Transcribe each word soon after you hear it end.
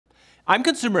I'm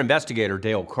consumer investigator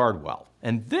Dale Cardwell,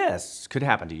 and this could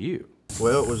happen to you.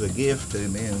 Well, it was a gift to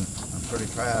me, and I'm pretty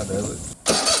proud of it.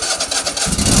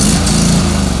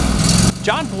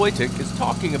 John Boytik is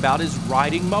talking about his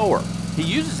riding mower. He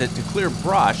uses it to clear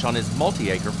brush on his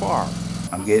multi-acre farm.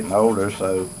 I'm getting older,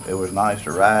 so it was nice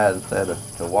to ride instead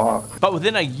of to walk. But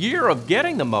within a year of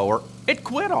getting the mower, it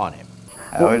quit on him.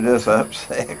 I was just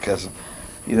upset because,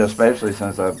 especially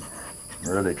since I've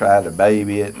really tried to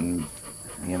baby it and,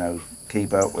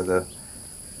 keep up with the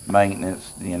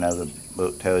maintenance. The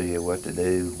book tells you what to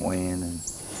do, when, and it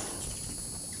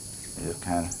just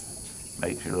kind of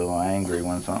makes you a little angry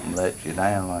when something lets you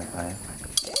down like that.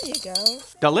 There you go.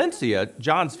 Dalencia,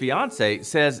 John's fiance,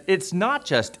 says it's not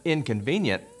just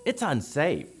inconvenient, it's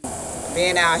unsafe.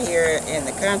 Being out here in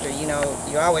the country,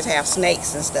 you always have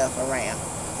snakes and stuff around.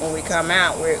 When we come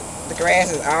out, the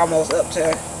grass is almost up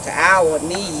to our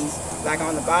knees, like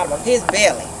on the bottom of his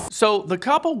belly. So the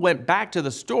couple went back to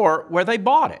the store where they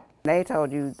bought it. They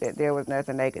told you that there was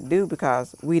nothing they could do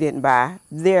because we didn't buy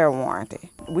their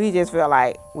warranty. We just felt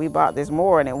like we bought this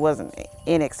mower and it wasn't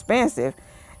inexpensive,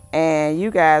 and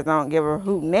you guys don't give a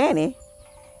hoot nanny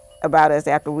about us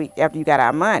after you got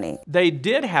our money. They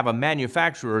did have a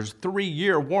manufacturer's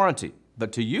 3-year warranty,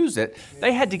 but to use it,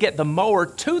 they had to get the mower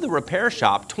to the repair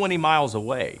shop 20 miles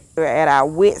away. We're at our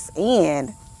wits'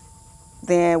 end.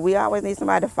 Then we always need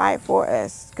somebody to fight for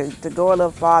us, to go a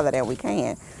little farther than we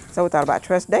can. So we thought about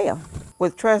TrustDALE.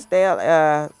 With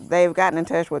TrustDALE, they've gotten in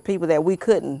touch with people that we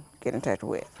couldn't get in touch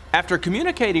with. After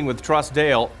communicating with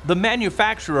TrustDALE, the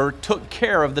manufacturer took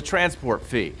care of the transport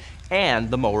fee, and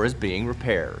the mower is being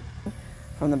repaired.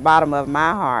 From the bottom of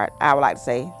my heart, I would like to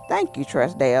say thank you,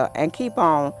 TrustDALE, and keep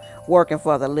on working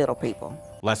for the little people.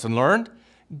 Lesson learned?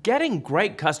 Getting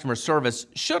great customer service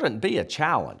shouldn't be a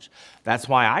challenge. That's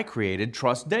why I created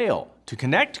TrustDALE, to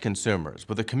connect consumers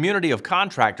with a community of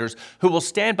contractors who will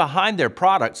stand behind their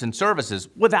products and services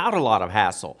without a lot of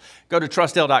hassle. Go to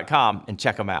TrustDALE.com and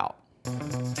check them out.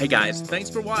 Hey guys, thanks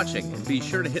for watching, and be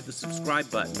sure to hit the subscribe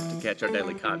button to catch our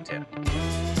daily content.